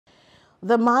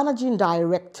The Managing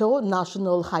Director,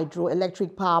 National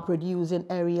Hydroelectric Power Producing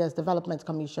Areas Development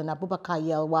Commission, Abubakar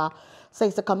Yelwa,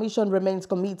 says the commission remains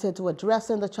committed to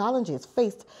addressing the challenges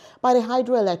faced by the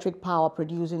hydroelectric power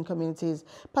producing communities,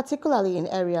 particularly in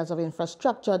areas of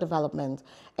infrastructure development,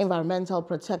 environmental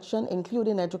protection,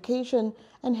 including education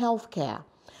and healthcare.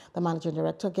 The Managing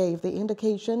Director gave the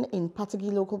indication in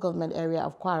Patigi local government area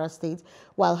of Kwara State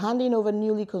while handing over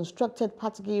newly constructed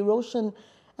Patigi Erosion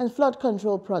and flood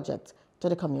control project to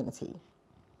the community.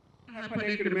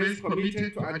 N-hyppadec remains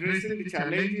committed to addressing the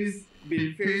challenges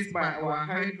being faced by our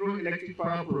hydroelectric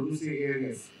power producing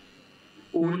areas.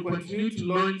 We will continue to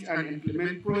launch and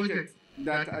implement projects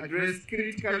that address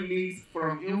critical needs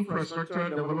from infrastructure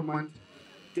development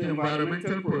to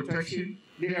environmental protection.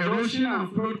 The erosion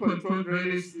and flood control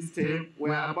drainage system we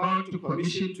are about to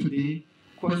commission today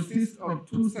consists of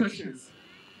two sections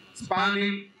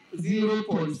spanning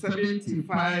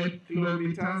 0.75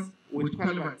 kilometers with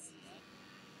culverts.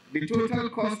 The total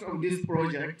cost of this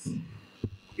project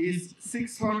is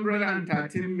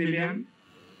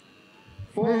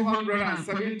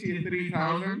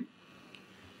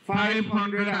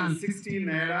 613,473,516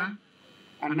 naira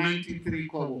and 93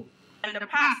 kobo. In the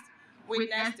past,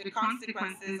 witnessed the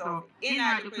consequences of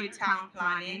inadequate town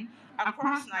planning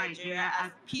across Nigeria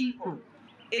as people.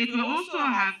 It will also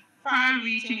have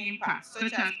far-reaching impacts,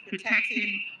 such as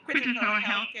protecting critical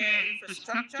healthcare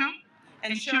infrastructure,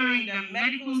 ensuring that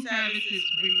medical services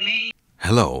remain.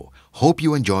 Hello, hope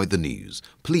you enjoyed the news.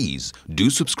 Please do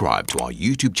subscribe to our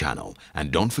YouTube channel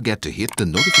and don't forget to hit the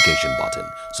notification button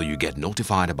so you get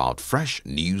notified about fresh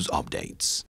news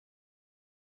updates.